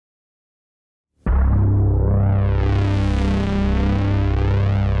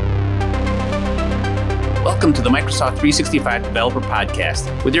welcome to the Microsoft 365 Developer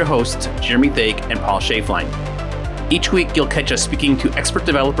Podcast with your hosts, Jeremy Thake and Paul Schaeflein. Each week, you'll catch us speaking to expert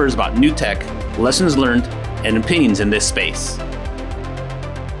developers about new tech, lessons learned, and opinions in this space.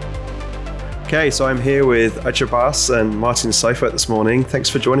 Okay, so I'm here with Aicha Bass and Martin Seifert this morning. Thanks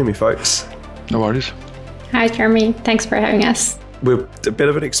for joining me, folks. No worries. Hi, Jeremy. Thanks for having us. We're a bit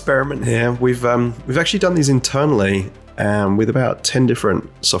of an experiment here. We've actually done these internally with about 10 different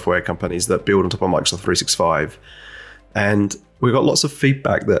software companies that build on top of Microsoft 365. And we got lots of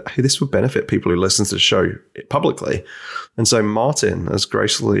feedback that, hey, this would benefit people who listen to the show publicly. And so Martin has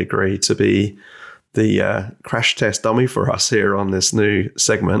gracefully agreed to be the crash test dummy for us here on this new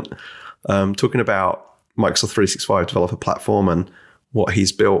segment, talking about Microsoft 365 developer platform and what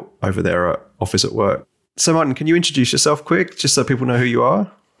he's built over there at Office at Work. So Martin, can you introduce yourself quick, just so people know who you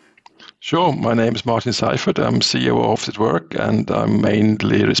are? Sure. My name is Martin Seifert. I'm CEO of Office at Work, and I'm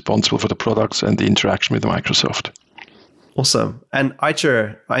mainly responsible for the products and the interaction with Microsoft. Awesome. And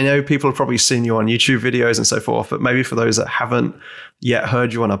Aicha, I know people have probably seen you on YouTube videos and so forth, but maybe for those that haven't yet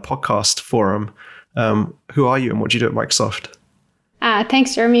heard you on a podcast forum, who are you and what do you do at Microsoft?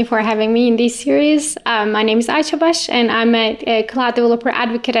 Thanks, Jeremy, for having me in this series. My name is Aicha Bass, and I'm a cloud developer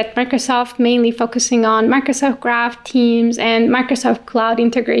advocate at Microsoft, mainly focusing on Microsoft Graph, Teams, and Microsoft Cloud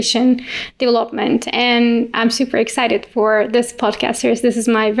integration development. And I'm super excited for this podcast series. This is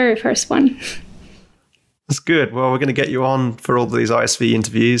my very first one. That's good. Well, we're going to get you on for all these ISV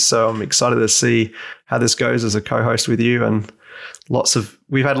interviews, so I'm excited to see how this goes as a co-host with you. And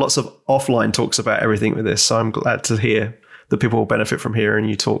we've had lots of offline talks about everything with this, so I'm glad to hear that people will benefit from hearing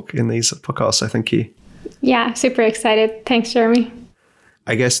you talk in these podcasts. So thank you. Yeah, super excited. Thanks, Jeremy.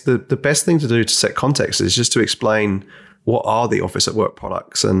 I guess the best thing to do to set context is just to explain what are the Office at Work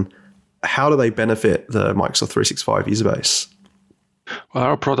products and how do they benefit the Microsoft 365 user base? Well,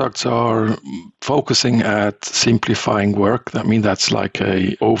 our products are focusing at simplifying work. I mean, that's like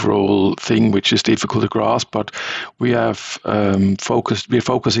a overall thing which is difficult to grasp, but we're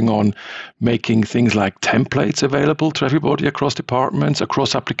focusing on making things like templates available to everybody across departments,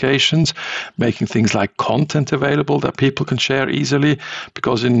 across applications, making things like content available that people can share easily,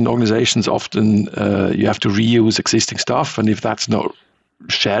 because in organizations often you have to reuse existing stuff, and if that's not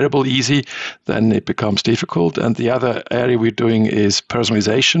shareable easy, then it becomes difficult. And the other area we're doing is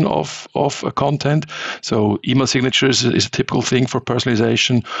personalization of content. So email signatures is a typical thing for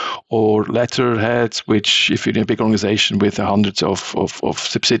personalization, or letterheads, which if you're in a big organization with hundreds of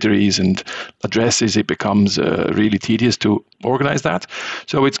subsidiaries and addresses, it becomes really tedious to organize that.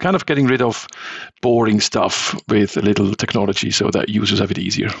 So it's kind of getting rid of boring stuff with a little technology so that users have it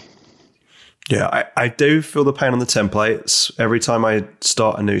easier. Yeah, I do feel the pain on the templates. Every time I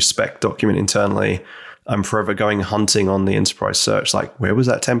start a new spec document internally, I'm forever going hunting on the enterprise search, like, where was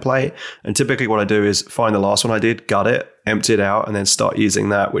that template? And typically what I do is find the last one I did, gut it, empty it out, and then start using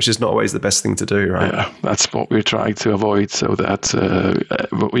that, which is not always the best thing to do, right? Yeah, that's what we're trying to avoid, so that,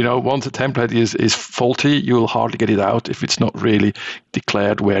 once a template is faulty, you'll hardly get it out if it's not really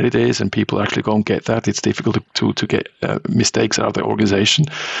declared where it is, and people actually go and get that. It's difficult to get mistakes out of the organization.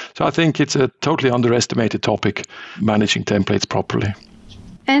 So I think it's a totally underestimated topic, managing templates properly.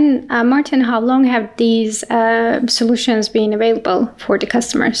 And Martin, how long have these solutions been available for the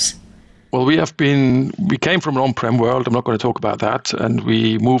customers? Well, we came from an on-prem world. I'm not going to talk about that. And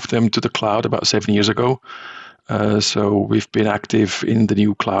we moved them to the cloud about 7 years ago. So we've been active in the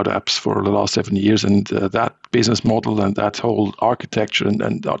new cloud apps for the last 7 years. And that business model and that whole architecture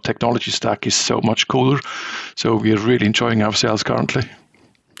and our technology stack is so much cooler. So we are really enjoying ourselves currently.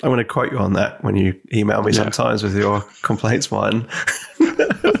 I want to quote you on that when you email me sometimes with your complaints, Martin.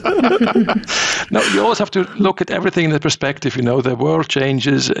 No, you always have to look at everything in the perspective. The world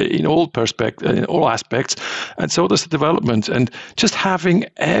changes in all aspects, and so does the development. And just having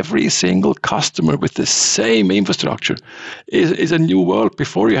every single customer with the same infrastructure is a new world.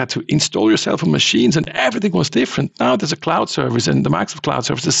 Before, you had to install yourself on machines, and everything was different. Now there's a cloud service, and the Microsoft Cloud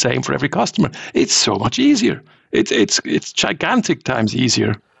Service is the same for every customer. It's so much easier. It's gigantic times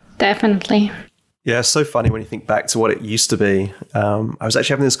easier. Definitely. Yeah, it's so funny when you think back to what it used to be. I was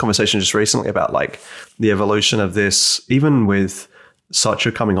actually having this conversation just recently about like the evolution of this, even with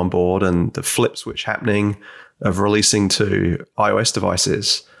Satya coming on board and the flip switch happening of releasing to iOS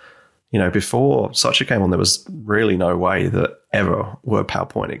devices. Before Satya came on, there was really no way that ever Word,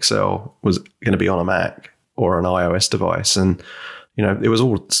 PowerPoint, Excel was going to be on a Mac or an iOS device. And, it was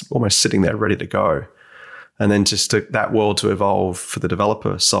all almost sitting there ready to go. And then just took that world to evolve for the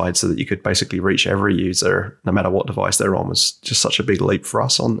developer side so that you could basically reach every user, no matter what device they're on, was just such a big leap for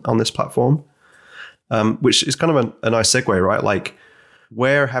us on this platform, which is kind of a nice segue, right? Like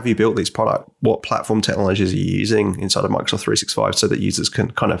Where have you built these products? What platform technologies are you using inside of Microsoft 365 so that users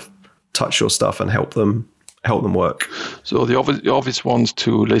can kind of touch your stuff and help them work? So the obvious ones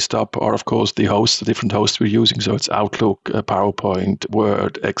to list up are, of course, the different hosts we're using. So it's Outlook, PowerPoint,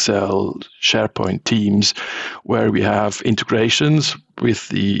 Word, Excel, SharePoint, Teams, where we have integrations with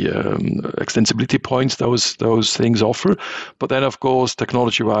the extensibility points those things offer. But then, of course,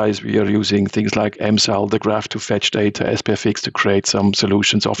 technology-wise, we are using things like MSAL, the graph to fetch data, SPFX to create some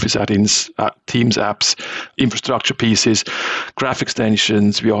solutions, Office add-ins, Teams apps, infrastructure pieces, graph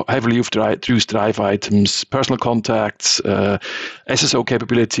extensions. We are heavily use Drive items, personal contacts, SSO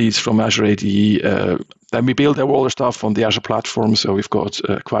capabilities from Azure AD. Then we build all the stuff on the Azure platform, so we've got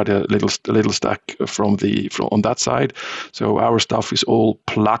quite a little stack from on that side. So our stuff is all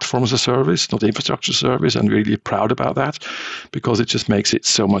platform as a service, not infrastructure service, and we're really proud about that because it just makes it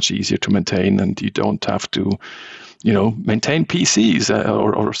so much easier to maintain, and you don't have to, maintain PCs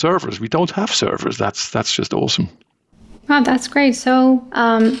or servers. We don't have servers. That's just awesome. Wow, that's great. So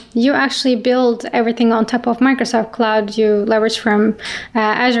you actually build everything on top of Microsoft Cloud. You leverage from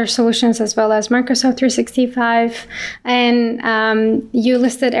Azure solutions as well as Microsoft 365. And you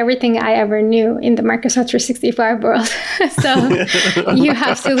listed everything I ever knew in the Microsoft 365 world. So you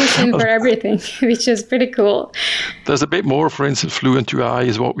have solution for everything, which is pretty cool. There's a bit more. For instance, Fluent UI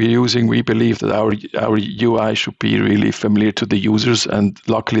is what we're using. We believe that our UI should be really familiar to the users. And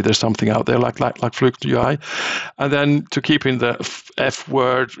luckily, there's something out there like Fluent UI. And then to keep in the F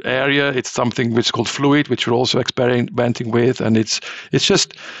word area, it's something which is called Fluid, which we're also experimenting with, and it's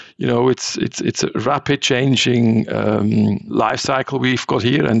just it's a rapid changing life cycle we've got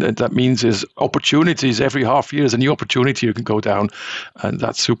here, and that means is opportunities every half year is a new opportunity you can go down, and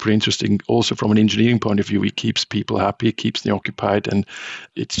that's super interesting. Also from an engineering point of view, it keeps people happy, it keeps them occupied, and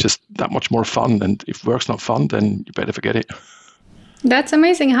it's just that much more fun. And if work's not fun, then you better forget it. That's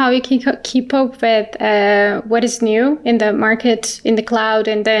amazing how you can keep up with what is new in the market, in the cloud,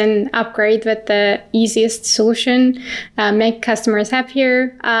 and then upgrade with the easiest solution, make customers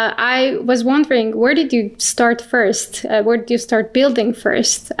happier. I was wondering, where did you start first? Where did you start building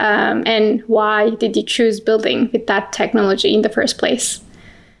first? And why did you choose building with that technology in the first place?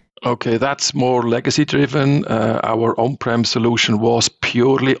 Okay, that's more legacy driven. Our on-prem solution was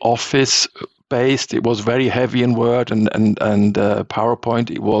purely Office based. It was very heavy in Word and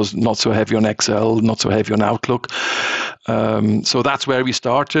PowerPoint. It was not so heavy on Excel, not so heavy on Outlook. So that's where we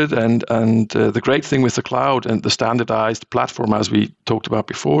started. And the great thing with the cloud and the standardized platform, as we talked about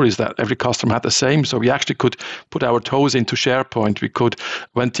before, is that every customer had the same. So we actually could put our toes into SharePoint. We could,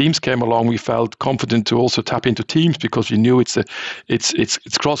 when Teams came along, we felt confident to also tap into Teams because we knew it's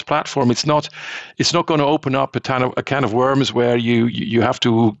cross-platform. It's not going to open up a can of worms where you have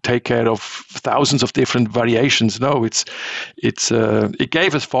to take care of thousands of different variations. No, it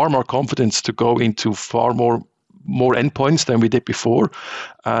gave us far more confidence to go into far more endpoints than we did before,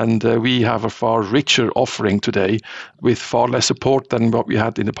 and we have a far richer offering today with far less support than what we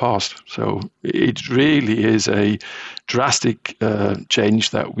had in the past. So it really is a drastic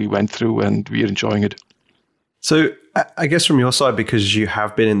change that we went through, and we are enjoying it. So I guess from your side, because you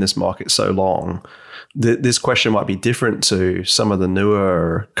have been in this market so long, this question might be different to some of the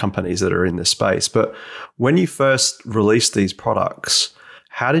newer companies that are in this space. But when you first released these products,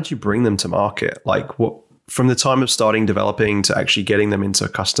 how did you bring them to market? Like, what, from the time of starting developing to actually getting them into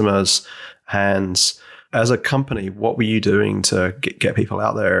customers' hands, as a company, what were you doing to get people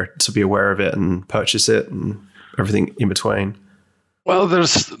out there to be aware of it and purchase it and everything in between? Well,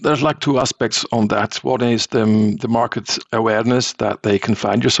 there's like two aspects on that. One is the market awareness that they can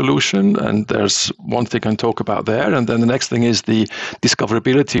find your solution, and there's one thing I can talk about there. And then the next thing is the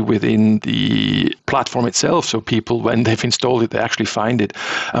discoverability within the platform itself. So people, when they've installed it, they actually find it.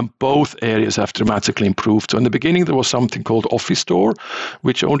 And both areas have dramatically improved. So in the beginning, there was something called Office Store,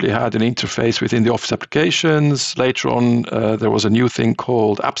 which only had an interface within the Office applications. Later on, there was a new thing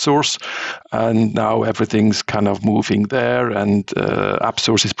called AppSource, and now everything's kind of moving there, and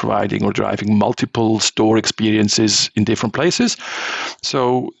AppSource is providing or driving multiple store experiences in different places.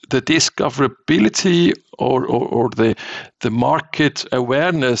 So the discoverability or the market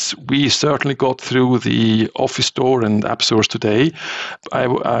awareness, we certainly got through the Office Store and AppSource today.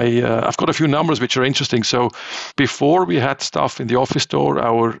 I've got a few numbers which are interesting. So before we had stuff in the Office Store,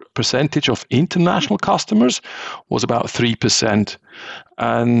 our percentage of international customers was about 3%.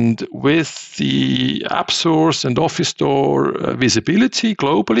 And with the AppSource and Office Store visibility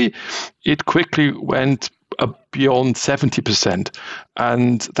globally, it quickly went beyond 70%.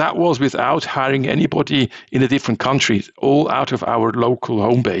 And that was without hiring anybody in a different country, all out of our local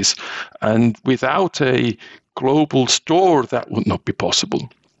home base. And without a global store, that would not be possible.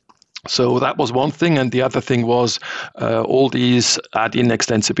 So that was one thing, and the other thing was all these add-in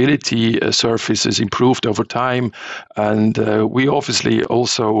extensibility surfaces improved over time, and we obviously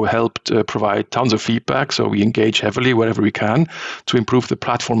also helped provide tons of feedback, so we engage heavily wherever we can to improve the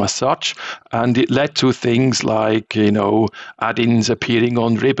platform as such, and it led to things like, add-ins appearing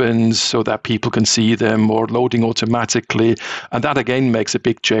on ribbons so that people can see them, or loading automatically, and that again makes a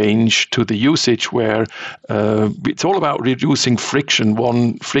big change to the usage, where it's all about reducing friction,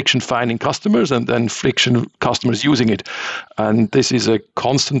 finding customers and then friction customers using it. And this is a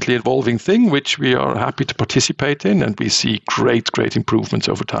constantly evolving thing, which we are happy to participate in, and we see great improvements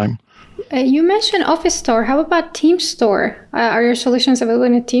over time. You mentioned Office Store. How about Team Store? Are your solutions available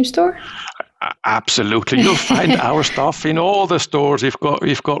in a Team Store? Absolutely. You'll find our stuff in all the stores.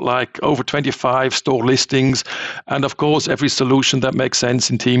 We've got like over 25 store listings. And of course, every solution that makes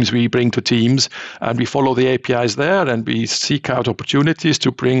sense in Teams, we bring to Teams, and we follow the APIs there, and we seek out opportunities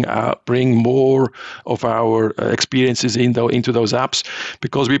to bring more of our experiences into those apps,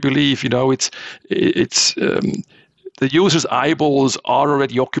 because we believe, it's the user's eyeballs are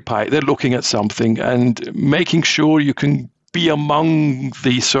already occupied. They're looking at something, and making sure you can be among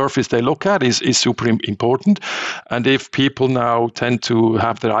the surface they look at is super important. And if people now tend to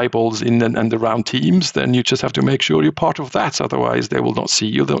have their eyeballs in and around Teams, then you just have to make sure you're part of that. Otherwise, they will not see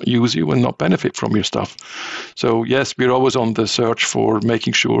you, don't use you, and not benefit from your stuff. So yes, we're always on the search for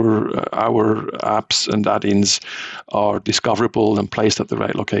making sure our apps and add-ins are discoverable and placed at the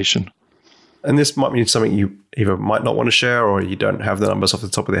right location. And this might mean something you either might not want to share, or you don't have the numbers off the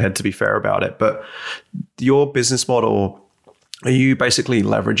top of your head to be fair about it. But your business model, are you basically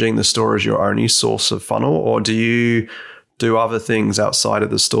leveraging the store as your only source of funnel, or do you do other things outside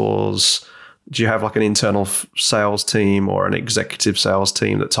of the stores? Do you have like an internal sales team or an executive sales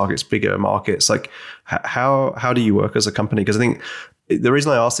team that targets bigger markets? Like how do you work as a company? Because I think the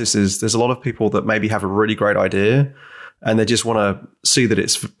reason I ask this is there's a lot of people that maybe have a really great idea and they just want to see that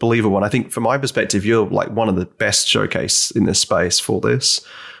it's believable. And I think from my perspective, you're like one of the best showcase in this space for this.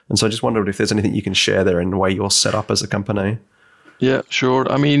 And so I just wondered if there's anything you can share there in the way you're set up as a company. Yeah, sure.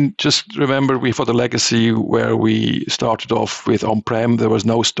 I mean, just remember, we've got a legacy where we started off with on-prem. There was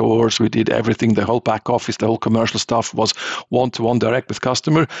no stores. We did everything. The whole back office, the whole commercial stuff was one-to-one direct with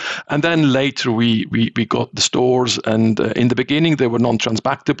customer. And then later we got the stores. And in the beginning, they were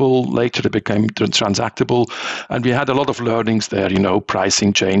non-transactable. Later, they became transactable. And we had a lot of learnings there,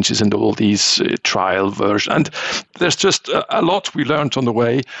 pricing changes and all these trial versions. And there's just a lot we learned on the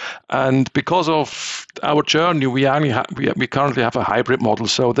way. And because of our journey, we currently have a hybrid model.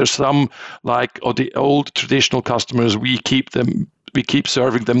 So there's some the old traditional customers, we keep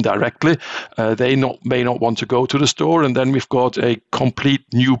serving them directly. They may not want to go to the store. And then we've got a complete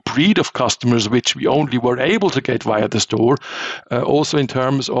new breed of customers, which we only were able to get via the store. Also in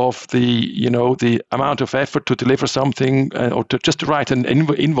terms of the amount of effort to deliver something or to write an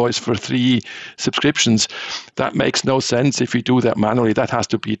invoice for 3 subscriptions, that makes no sense if we do that manually. That has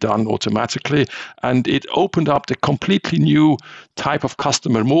to be done automatically. And it opened up the completely new type of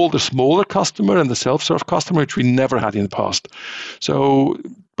customer, more the smaller customer and the self-serve customer, which we never had in the past. So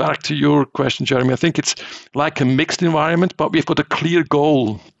back to your question, Jeremy, I think it's like a mixed environment, but we've got a clear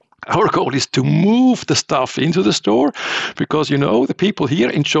goal. Our goal is to move the stuff into the store because, the people here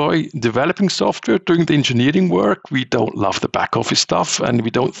enjoy developing software, doing the engineering work. We don't love the back office stuff, and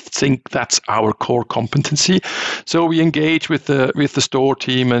we don't think that's our core competency. So we engage with the store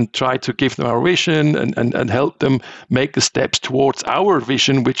team and try to give them our vision and help them make the steps towards our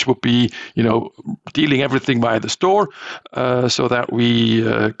vision, which would be, dealing everything via the store so that we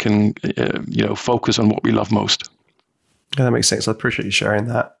can, focus on what we love most. Yeah, that makes sense. I appreciate you sharing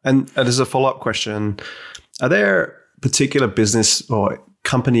that. And as a follow-up question, are there particular business or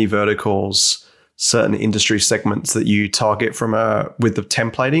company verticals, certain industry segments that you target with the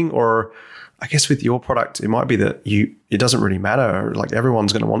templating? Or I guess with your product, it might be that it doesn't really matter. Like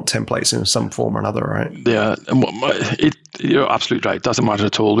everyone's going to want templates in some form or another, right? Yeah, you're absolutely right. It doesn't matter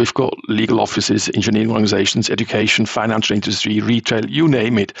at all. We've got legal offices, engineering organizations, education, financial industry, retail, you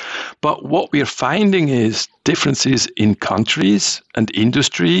name it. But what we're finding is differences in countries and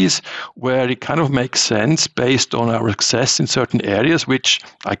industries where it kind of makes sense based on our success in certain areas, which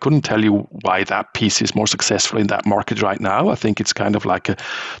I couldn't tell you why that piece is more successful in that market right now. I think it's kind of like a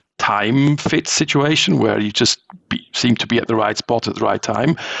time fit situation where you just seem to be at the right spot at the right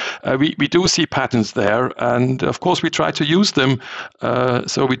time. We do see patterns there, and of course we try to use them.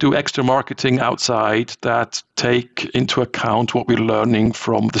 So we do extra marketing outside that take into account what we're learning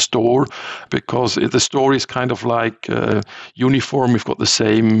from the store, because the store is kind of like uniform. We've got the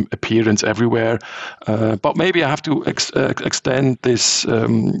same appearance everywhere. But maybe I have to extend this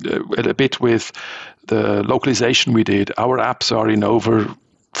a bit with the localization we did. Our apps are in over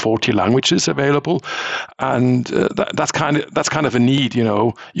 40 languages available, and that's kind of a need.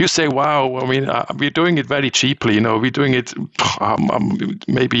 You say, wow, I mean, we're doing it very cheaply. We're doing it. I'm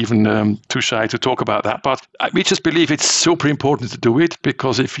maybe even too shy to talk about that, but we just believe it's super important to do it,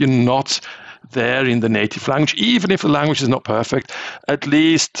 because if you're not there in the native language, even if the language is not perfect, at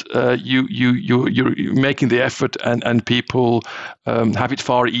least you're making the effort, and people have it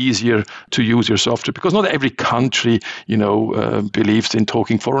far easier to use your software, because not every country believes in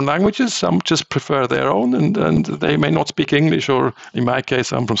talking foreign languages. Some just prefer their own, and they may not speak English, or in my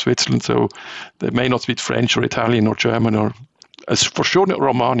case I'm from Switzerland, so they may not speak French or Italian or German, or as for sure not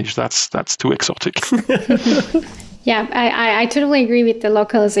Romanish. That's too exotic. Yeah, I totally agree with the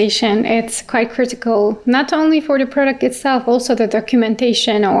localization. It's quite critical, not only for the product itself, also the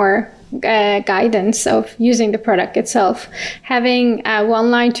documentation or guidance of using the product itself. Having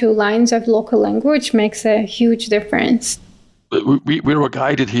 1 line, 2 lines of local language makes a huge difference. We were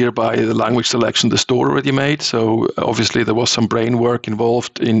guided here by the language selection the store already made. So obviously there was some brain work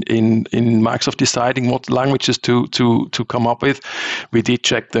involved in Microsoft deciding what languages to come up with. We did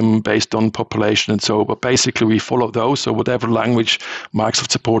check them based on population and so, but basically we follow those. So whatever language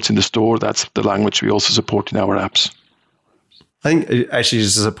Microsoft supports in the store, that's the language we also support in our apps. I think actually,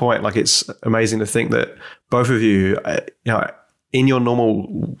 just as a point, like, it's amazing to think that both of you, in your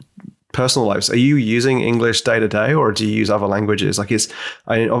normal personal lives, are you using English day to day, or do you use other languages? Like,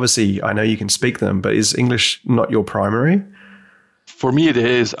 obviously I know you can speak them, but is English not your primary? For me, it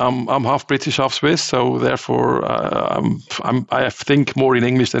is. I'm half British, half Swiss, so therefore I think more in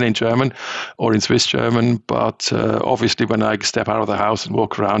English than in German or in Swiss German. But obviously, when I step out of the house and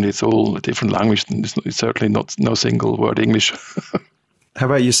walk around, it's all a different language. It's certainly no single word English. How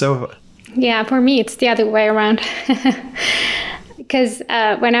about yourself? Yeah, for me, it's the other way around. Because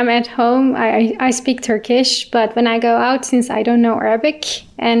when I'm at home, I speak Turkish, but when I go out, since I don't know Arabic,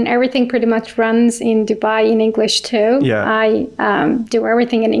 and everything pretty much runs in Dubai in English too, I do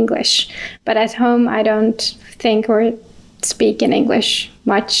everything in English. But at home, I don't think or speak in English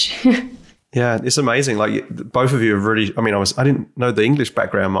much. Yeah, it's amazing. Like, both of you have really, I didn't know the English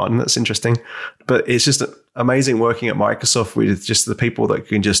background, Martin. That's interesting. But it's just amazing working at Microsoft with just the people that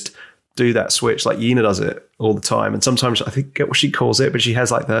can just do that switch. Like, Yina does it all the time. And sometimes I forget what she calls it, but she has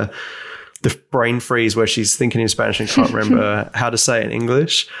like the brain freeze where she's thinking in Spanish and can't remember how to say it in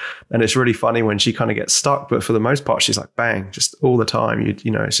English. And it's really funny when she kind of gets stuck. But for the most part, she's like, bang, just all the time.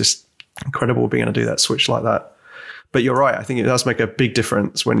 It's just incredible being able to do that switch like that. But you're right. I think it does make a big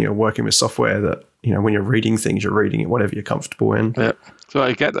difference when you're working with software that, when you're reading things, you're reading it, whatever you're comfortable in. Yeah. So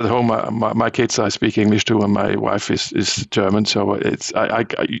I get at home, my kids, I speak English too, and my wife is German. So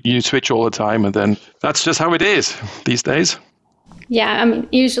you switch all the time, and then that's just how it is these days. Yeah,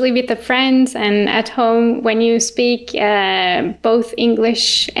 usually with the friends and at home, when you speak both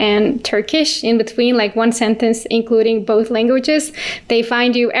English and Turkish in between, like one sentence including both languages, they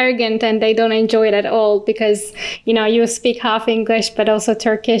find you arrogant and they don't enjoy it at all, because, you speak half English but also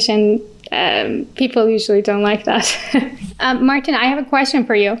Turkish, and people usually don't like that. Martin, I have a question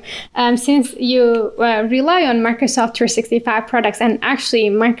for you. Since you rely on Microsoft 365 products, and actually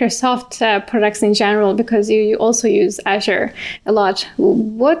Microsoft products in general, because you also use Azure a lot,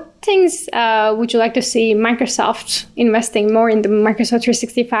 what things would you like to see Microsoft investing more in the Microsoft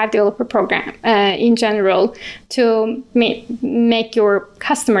 365 developer program in general to make your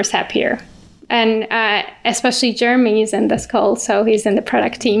customers happier? And especially Jeremy is in this call, so he's in the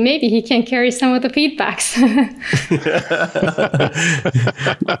product team. Maybe he can carry some of the feedbacks.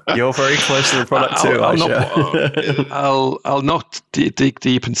 You're very close to the product too, Aisha. I'll not dig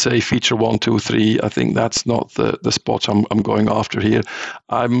deep and say feature 1, 2, 3. I think that's not the spot I'm going after here.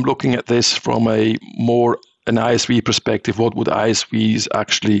 I'm looking at this from an ISV perspective. What would ISVs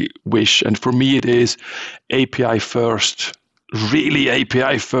actually wish? And for me, it is API first. Really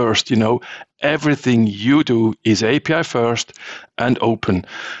API first, everything you do is API first and open.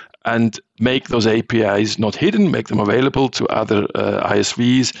 and make those APIs not hidden, make them available to other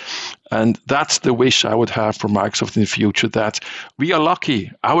ISVs. And that's the wish I would have for Microsoft in the future, that we are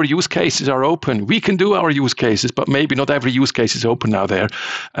lucky. Our use cases are open. We can do our use cases, but maybe not every use case is open now there.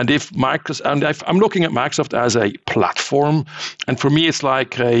 And if I'm looking at Microsoft as a platform, and for me, it's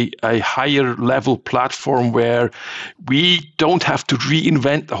like a higher level platform where we don't have to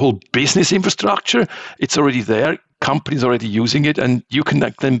reinvent the whole business infrastructure. It's already there. Companies already using it, and you can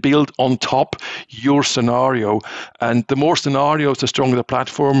then build on top your scenario. And the more scenarios, the stronger the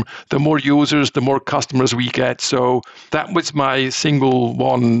platform, the more users, the more customers we get. So that was my single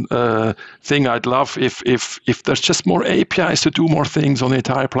one thing I'd love if there's just more APIs to do more things on the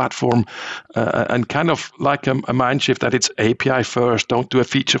entire platform, and kind of like a mind shift that it's API first. Don't do a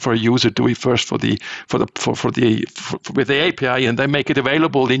feature for a user. Do it first with the API, and then make it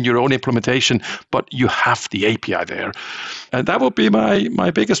available in your own implementation. But you have the API there. And that would be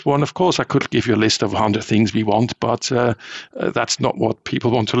my biggest one. Of course, I could give you a list of 100 things we want, but that's not what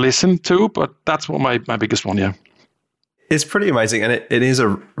people want to listen to. But that's what my biggest one, yeah. It's pretty amazing. And it is a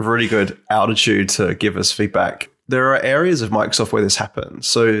really good altitude to give us feedback. There are areas of Microsoft where this happens.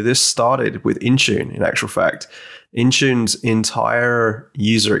 So this started with Intune, in actual fact. Intune's entire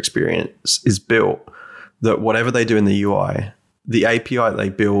user experience is built that whatever they do in the UI, the API they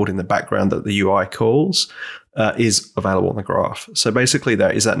build in the background that the UI calls is available on the graph. So basically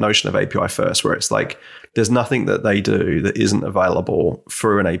there is that notion of API first, where it's like there's nothing that they do that isn't available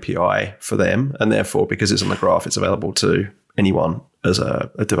through an API for them. And therefore, because it's on the graph, it's available to anyone as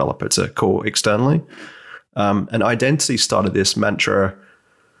a developer to call externally. And Identity started this mantra,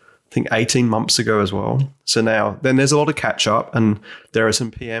 I think 18 months ago as well. So now then there's a lot of catch up, and there are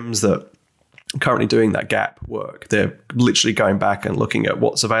some PMs that currently doing that gap work. They're literally going back and looking at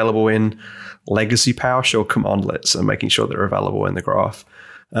what's available in legacy PowerShell commandlets and making sure they're available in the graph.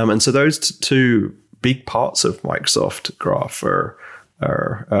 And so those two big parts of Microsoft Graph are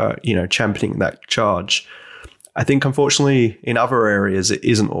championing that charge. I think, unfortunately, in other areas, it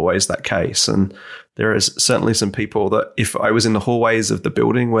isn't always that case. And there is certainly some people that if I was in the hallways of the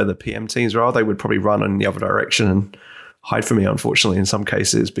building where the PM teams are, they would probably run in the other direction and hide from me, unfortunately, in some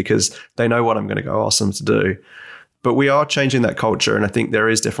cases, because they know what I'm going to go ask them to do. But we are changing that culture. And I think there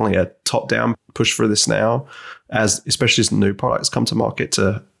is definitely a top-down push for this now, especially as new products come to market,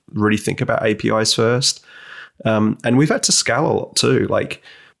 to really think about APIs first. And we've had to scale a lot too. Like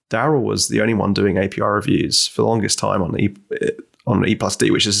Daryl was the only one doing API reviews for the longest time on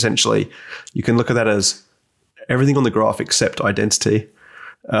E+D, which is essentially, you can look at that as everything on the graph except identity.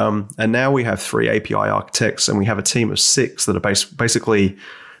 And now we have 3 API architects, and we have a team of 6 that are basically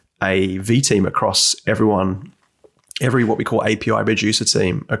a V team across every what we call API producer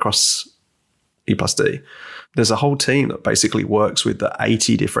team across E+D. There's a whole team that basically works with the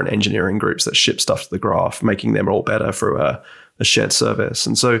 80 different engineering groups that ship stuff to the graph, making them all better through a shared service.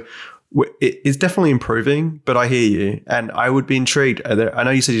 And so it's definitely improving, but I hear you. And I would be intrigued. I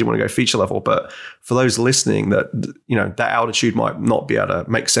know you said you didn't want to go feature level, but for those listening that, that altitude might not be able to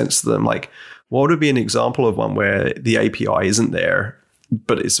make sense to them, like what would be an example of one where the API isn't there,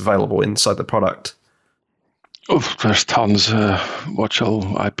 but it's available inside the product? Oh, there's tons. What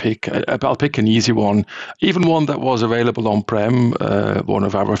shall I pick? I'll pick an easy one. Even one that was available on-prem, one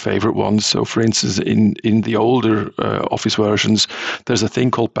of our favorite ones. So, for instance, in the older Office versions, there's a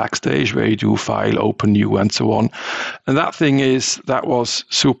thing called Backstage where you do file, open new, and so on. And that was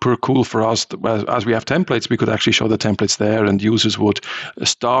super cool for us. As we have templates, we could actually show the templates there, and users would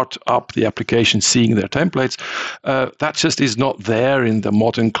start up the application seeing their templates. That just is not there in the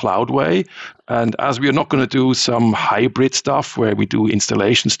modern cloud way. And as we are not going to do some hybrid stuff where we do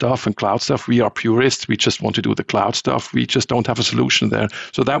installation stuff and cloud stuff, we are purists. We just want to do the cloud stuff. We just don't have a solution there.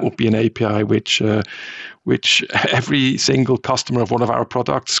 So that would be an API which every single customer of one of our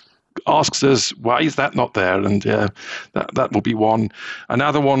products asks us, why is that not there? And that would be one.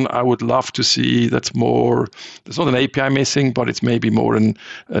 Another one I would love to see that's more, there's not an API missing, but it's maybe more an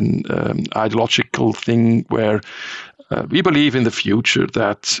ideological thing where we believe in the future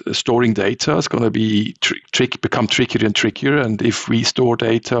that storing data is going to be become trickier and trickier. And if we store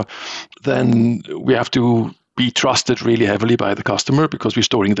data, then we have to be trusted really heavily by the customer because we're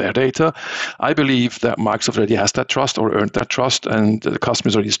storing their data. I believe that Microsoft already has that trust or earned that trust, and the customer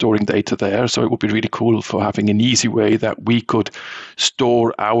is already storing data there. So it would be really cool for having an easy way that we could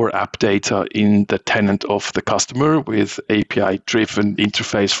store our app data in the tenant of the customer with API-driven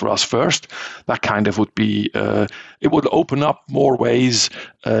interface for us first. That kind of would be, it would open up more ways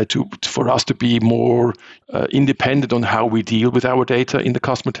for us to be more independent on how we deal with our data in the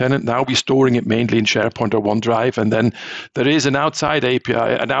customer tenant. Now we're storing it mainly in SharePoint or OneDrive, drive, and then there is an outside API,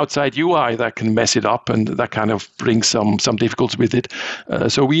 an outside UI that can mess it up, and that kind of brings some difficulties with it.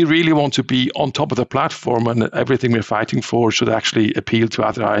 So we really want to be on top of the platform, and everything we're fighting for should actually appeal to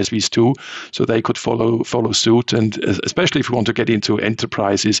other ISVs too, so they could follow suit. And especially if we want to get into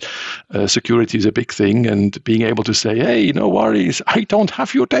enterprises, security is a big thing, and being able to say, hey, no worries, I don't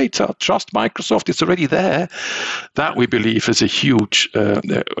have your data, trust Microsoft, it's already there. That we believe is a huge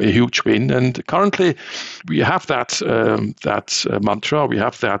win. And currently we have that mantra, we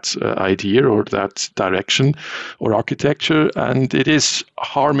have that idea or that direction or architecture, and it is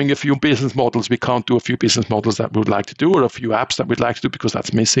harming a few business models. We can't do a few business models that we would like to do, or a few apps that we'd like to do, because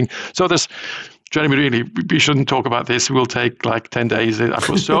that's missing. So there's, Jeremy, really, we shouldn't talk about this. We'll take like 10 days.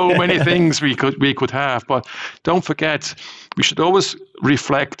 For so many things we could have. But don't forget, we should always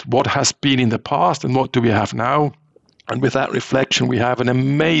reflect what has been in the past and what do we have now. And with that reflection, we have an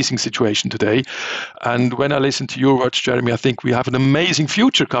amazing situation today. And when I listen to your words, Jeremy, I think we have an amazing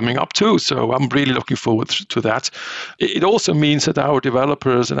future coming up too. So I'm really looking forward to that. It also means that our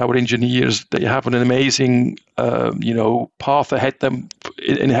developers and our engineers, they have an amazing path ahead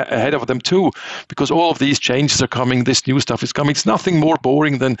of them too, because all of these changes are coming, this new stuff is coming. It's nothing more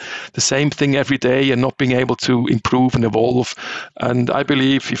boring than the same thing every day and not being able to improve and evolve. And I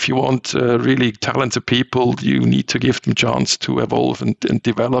believe if you want really talented people, you need to give them a chance to evolve and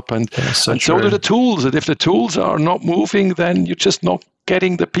develop. And so do the tools. And if the tools are not moving, then you're just not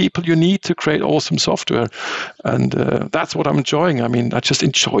getting the people you need to create awesome software. And that's what I'm enjoying. I mean, I just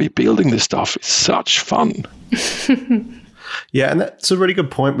enjoy building this stuff. It's such fun. Yeah, and that's a really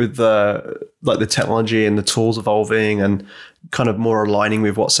good point with the technology and the tools evolving and kind of more aligning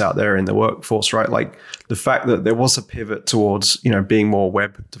with what's out there in the workforce, right? Like the fact that there was a pivot towards, being more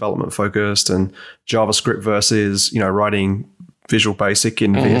web development focused and JavaScript versus, writing Visual Basic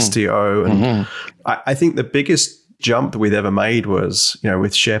in VSTO. And I think the biggest jump that we've ever made was,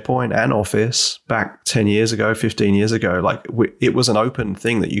 with SharePoint and Office back 10 years ago, 15 years ago, like it was an open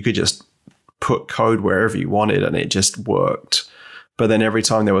thing that you could just put code wherever you wanted and it just worked. But then every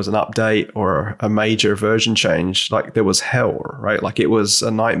time there was an update or a major version change, like there was hell, right? Like it was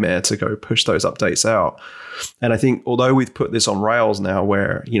a nightmare to go push those updates out. And I think although we've put this on Rails now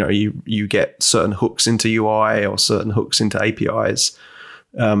where, you get certain hooks into UI or certain hooks into APIs,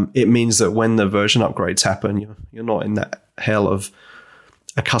 it means that when the version upgrades happen, you're not in that hell of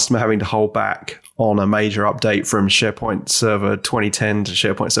a customer having to hold back on a major update from SharePoint Server 2010 to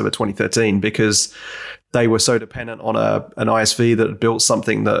SharePoint Server 2013 because they were so dependent on an ISV that had built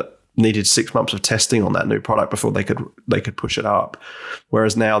something that needed 6 months of testing on that new product before they could push it up.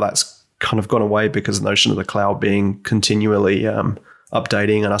 Whereas now that's kind of gone away because the notion of the cloud being continually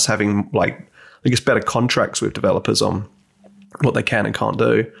updating and us having better contracts with developers on what they can and can't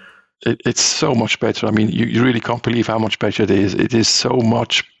do. It's so much better. I mean, you really can't believe how much better it is. It is so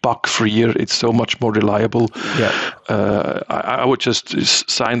much bug-freer. It's so much more reliable. Yeah. I would just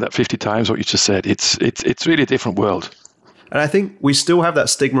sign that 50 times what you just said. It's really a different world. And I think we still have that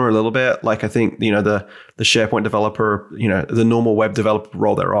stigma a little bit. Like I think, the SharePoint developer, the normal web developer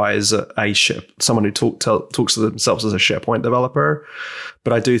roll their eyes at someone who talks to themselves as a SharePoint developer.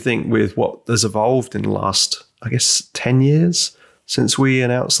 But I do think with what has evolved in the last, 10 years, since we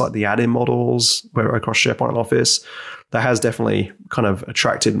announced the add-in models across SharePoint and Office, that has definitely kind of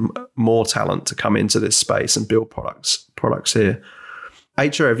attracted more talent to come into this space and build products here.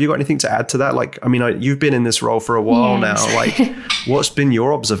 Aicha, have you got anything to add to that? You've been in this role for a while now. What's been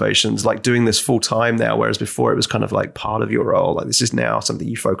your observations, doing this full time now, whereas before it was kind of part of your role? This is now something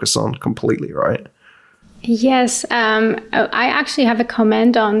you focus on completely, right? Yes, I actually have a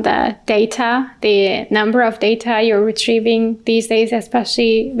comment on the data, the number of data you're retrieving these days,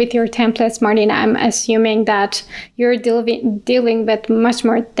 especially with your templates, Martin. I'm assuming that you're dealing with much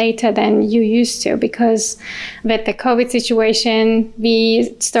more data than you used to because with the COVID situation,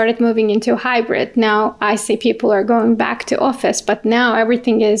 we started moving into hybrid. Now I see people are going back to office, but now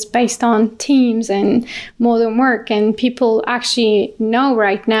everything is based on Teams and modern work, and people actually know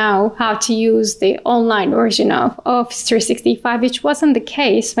right now how to use the online version of Office 365, which wasn't the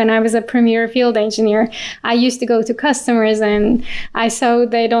case when I was a premier field engineer. I used to go to customers and I saw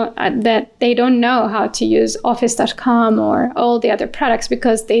that they don't know how to use Office.com or all the other products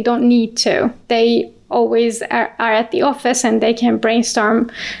because they don't need to. They always are at the office and they can brainstorm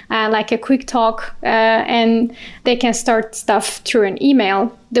a quick talk and they can start stuff through an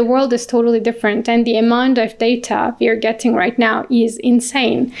email. the world is totally different, and the amount of data we are getting right now is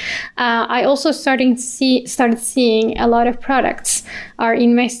insane. I also started seeing a lot of products are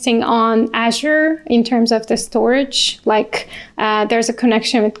investing on Azure in terms of the storage. Like there's a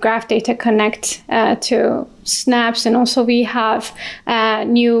connection with Graph Data Connect to Snaps, and also we have a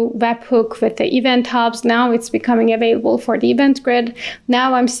new webhook with the event hubs. Now it's becoming available for the event grid.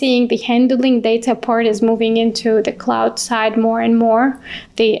 Now I'm seeing the handling data part is moving into the cloud side more and more,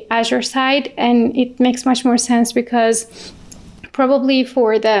 the Azure side, and it makes much more sense because probably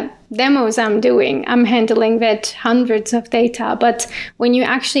for the demos I'm doing, I'm handling with hundreds of data. But when you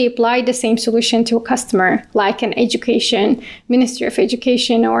actually apply the same solution to a customer, like an education, Ministry of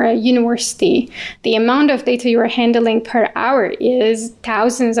Education, or a university, the amount of data you are handling per hour is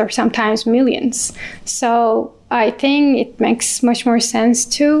thousands or sometimes millions. So I think it makes much more sense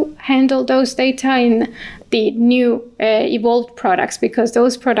to handle those data in the new evolved products, because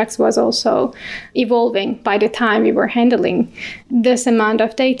those products was also evolving by the time we were handling this amount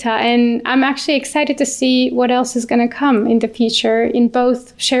of data. And I'm actually excited to see what else is going to come in the future in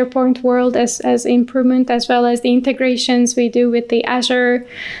both SharePoint world as improvement, as well as the integrations we do with the Azure.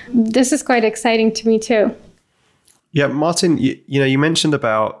 This is quite exciting to me too. Yeah, Martin, you mentioned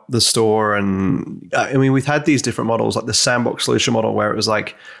about the store, and I mean, we've had these different models, like the sandbox solution model, where it was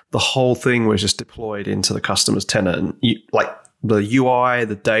like the whole thing was just deployed into the customer's tenant, like the UI,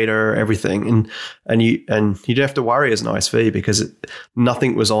 the data, everything, and you didn't have to worry as an ISV because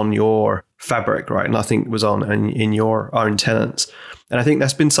nothing was on your fabric, right? Nothing was on in your own tenants, and I think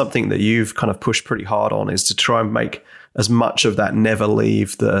that's been something that you've kind of pushed pretty hard on, is to try and make as much of that never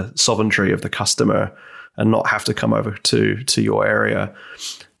leave the sovereignty of the customer and not have to come over to your area.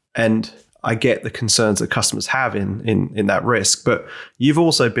 And I get the concerns that customers have in that risk, but you've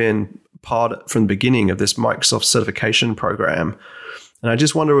also been part from the beginning of this Microsoft certification program. And I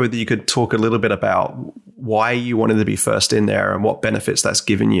just wonder whether you could talk a little bit about why you wanted to be first in there and what benefits that's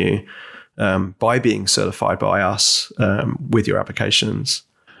given you by being certified by us with your applications.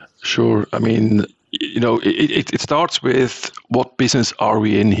 Sure. I mean, it starts with what business are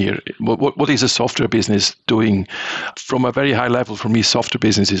we in here? What is a software business doing? From a very high level, for me, software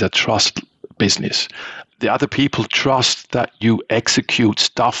business is a trust business. The other people trust that you execute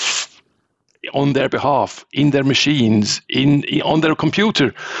stuff on their behalf, in their machines, on their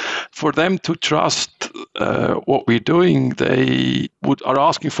computer. For them to trust what we're doing, they are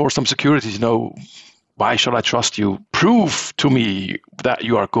asking for some security. Why should I trust you? Prove to me that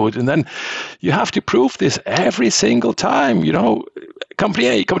you are good. And then you have to prove this every single time, company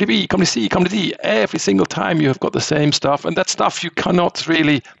A, company B, company C, company D, every single time you have got the same stuff. And that stuff you cannot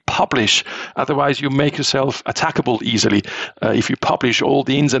really publish. Otherwise, you make yourself attackable easily. If you publish all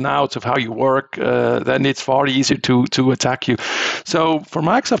the ins and outs of how you work, then it's far easier to attack you. So for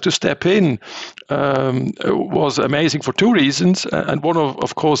Microsoft to step in was amazing for two reasons. And one,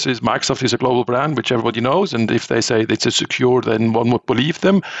 of course, is Microsoft is a global brand, which everybody knows. And if they say it's secure, then one would believe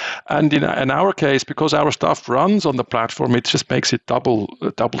them. And in our case, because our stuff runs on the platform, it just makes it double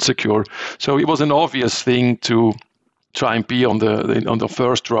secure. So it was an obvious thing to try and be on the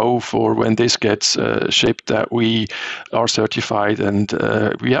first row for when this gets shipped, that we are certified. And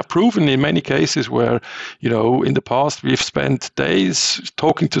we have proven in many cases where, in the past we've spent days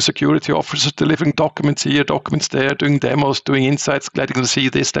talking to security officers, delivering documents here, documents there, doing demos, doing insights, letting them see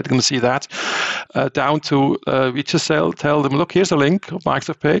this, letting them see that, down to we just tell them, look, here's a link of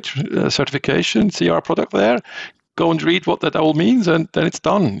Microsoft page, certification, see our product there. Go and read what that all means, and then it's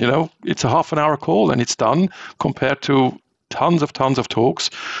done. It's a half an hour call and it's done, compared to tons of talks.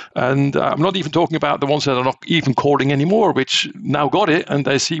 And I'm not even talking about the ones that are not even calling anymore, which now got it and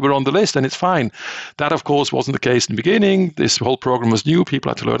they see we're on the list and it's fine. That, of course, wasn't the case in the beginning. This whole program was new. People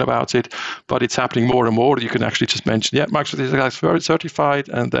had to learn about it, but it's happening more and more. You can actually just mention, Microsoft is certified,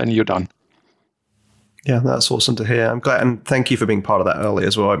 and then you're done. Yeah, that's awesome to hear. I'm glad, and thank you for being part of that early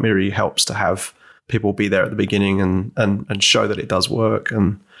as well. It really helps to have people be there at the beginning and show that it does work.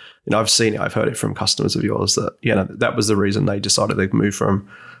 And I've seen it, I've heard it from customers of yours that that was the reason they decided they'd move from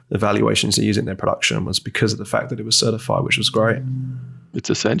evaluations to using their production, was because of the fact that it was certified, which was great. It's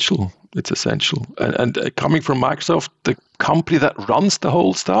essential. And coming from Microsoft, the company that runs the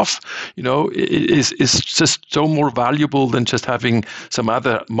whole stuff, is just so more valuable than just having some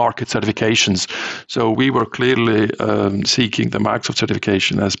other market certifications. So we were clearly seeking the Microsoft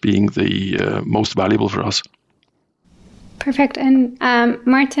certification as being the most valuable for us. Perfect. And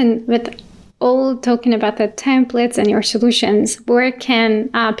Martin, with all talking about the templates and your solutions, where can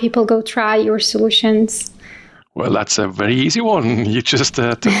people go try your solutions? Well, that's a very easy one. You just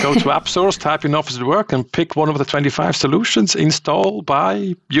go to AppSource, type in Office at Work, and pick one of the 25 solutions, install,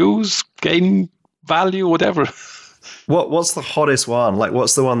 buy, use, gain value, whatever. What's the hottest one? Like,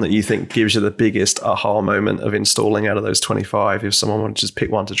 what's the one that you think gives you the biggest aha moment of installing out of those 25 if someone wanted to just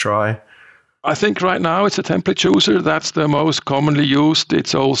pick one to try? I think right now it's a template chooser. That's the most commonly used.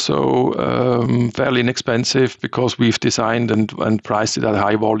 It's also fairly inexpensive because we've designed and priced it at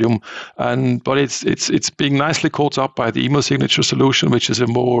high volume. But it's being nicely caught up by the email signature solution, which is a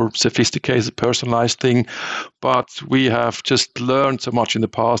more sophisticated, personalized thing. But we have just learned so much in the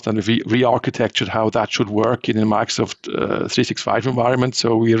past and re-architectured how that should work in a Microsoft 365 environment.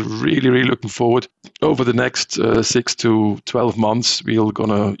 So we are really, really looking forward. Over the next 6 to 12 months, we're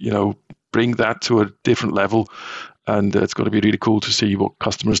gonna, bring that to a different level, and it's going to be really cool to see what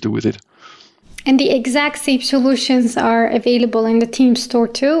customers do with it. And the exact same solutions are available in the Team Store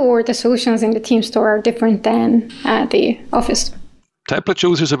too, or the solutions in the Team Store are different than the Office? Template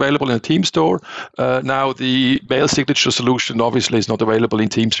Chooser is available in the Team Store. Now, the mail signature solution obviously is not available in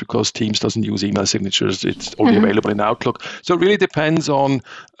Teams because Teams doesn't use email signatures. It's only available in Outlook. So it really depends on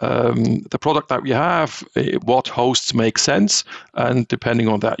the product that we have, what hosts make sense, and depending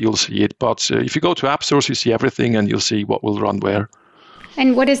on that, you'll see it. But if you go to AppSource, you see everything, and you'll see what will run where.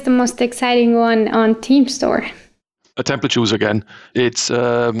 And what is the most exciting one on Team Store? A template chooser again. It's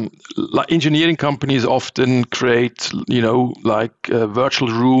like engineering companies often create, virtual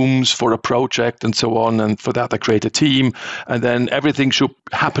rooms for a project and so on. And for that, they create a team. And then everything should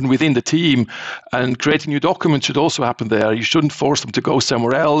happen within the team. And creating new documents should also happen there. You shouldn't force them to go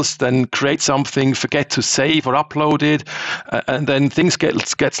somewhere else, then create something, forget to save or upload it. And then things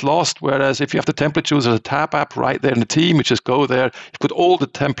gets lost. Whereas if you have the template chooser as a tab app right there in the team, you just go there, you've got all the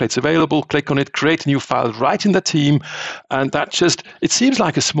templates available, click on it, create a new file right in the team. And that it seems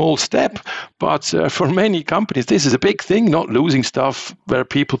like a small step, but for many companies, this is a big thing, not losing stuff where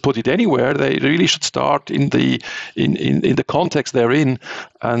people put it anywhere. They really should start in the context they're in.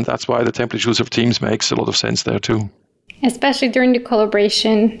 And that's why the template chooser of Teams makes a lot of sense there too. Especially during the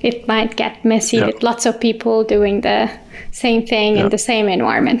collaboration, it might get messy with lots of people doing the same thing in the same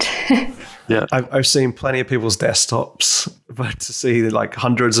environment. Yeah, I've seen plenty of people's desktops, but to see like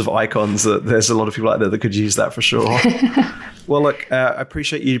hundreds of icons, there's a lot of people out there that could use that for sure. Well, look, I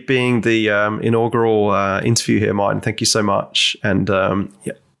appreciate you being the inaugural interview here, Martin. Thank you so much. And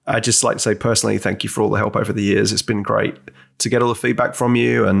I'd just like to say personally, thank you for all the help over the years. It's been great to get all the feedback from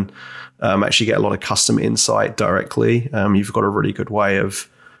you and actually get a lot of custom insight directly. You've got a really good way of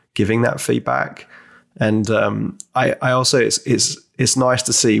giving that feedback. And I also, it's nice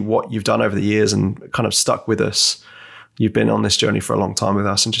to see what you've done over the years and kind of stuck with us. You've been on this journey for a long time with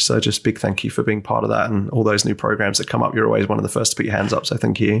us, and just big thank you for being part of that and all those new programs that come up. You're always one of the first to put your hands up, so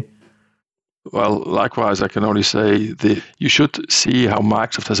thank you. Well, likewise, I can only say you should see how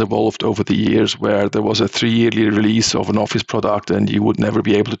Microsoft has evolved over the years, where there was a 3-yearly release of an Office product and you would never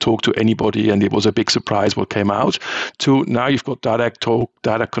be able to talk to anybody, and it was a big surprise what came out, to now you've got direct talk,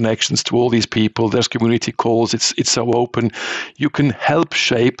 direct connections to all these people. There's community calls. It's so open. You can help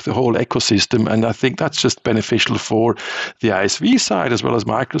shape the whole ecosystem, and I think that's just beneficial for the ISV side as well as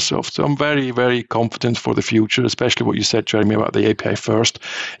Microsoft. So I'm very, very confident for the future, especially what you said, Jeremy, about the API first.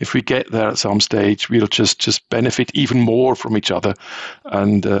 If we get there at some stage, we'll just benefit even more from each other.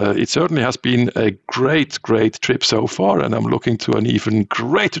 And it certainly has been a great trip so far, and I'm looking to an even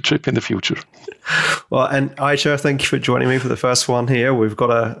greater trip in the future. Well, and Aicha, thank you for joining me for the first one here. We've got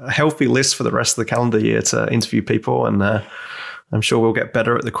a healthy list for the rest of the calendar year to interview people, and I'm sure we'll get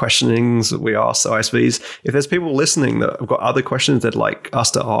better at the questionings that we ask ISVs. If there's people listening that have got other questions they'd like us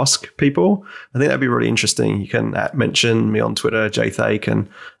to ask people, I think that'd be really interesting. You can mention me on Twitter, JThake, and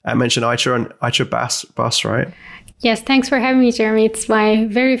mention Aicha and Aicha Bass, right? Yes, thanks for having me, Jeremy. It's my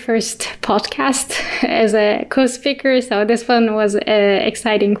very first podcast as a co-speaker, so this one was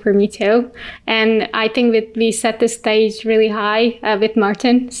exciting for me too. And I think that we set the stage really high with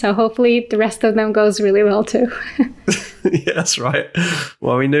Martin, so hopefully the rest of them goes really well too. Yeah, that's right.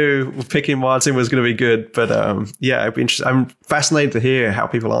 Well, we knew picking Martin was going to be good, but it'd be interesting. I'm fascinated to hear how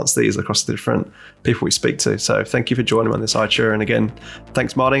people answer these across the different people we speak to. So thank you for joining me on this, Aicha. And again,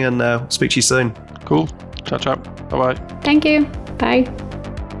 thanks, Martin, and speak to you soon. Cool. Ciao. Bye-bye. Thank you. Bye.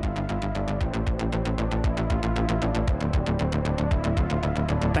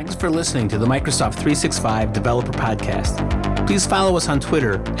 Thanks for listening to the Microsoft 365 Developer Podcast. Please follow us on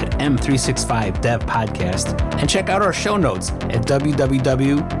Twitter at M365DevPodcast and check out our show notes at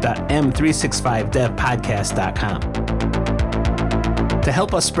www.m365devpodcast.com. To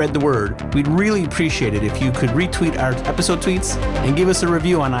help us spread the word, we'd really appreciate it if you could retweet our episode tweets and give us a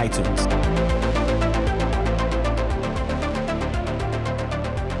review on iTunes.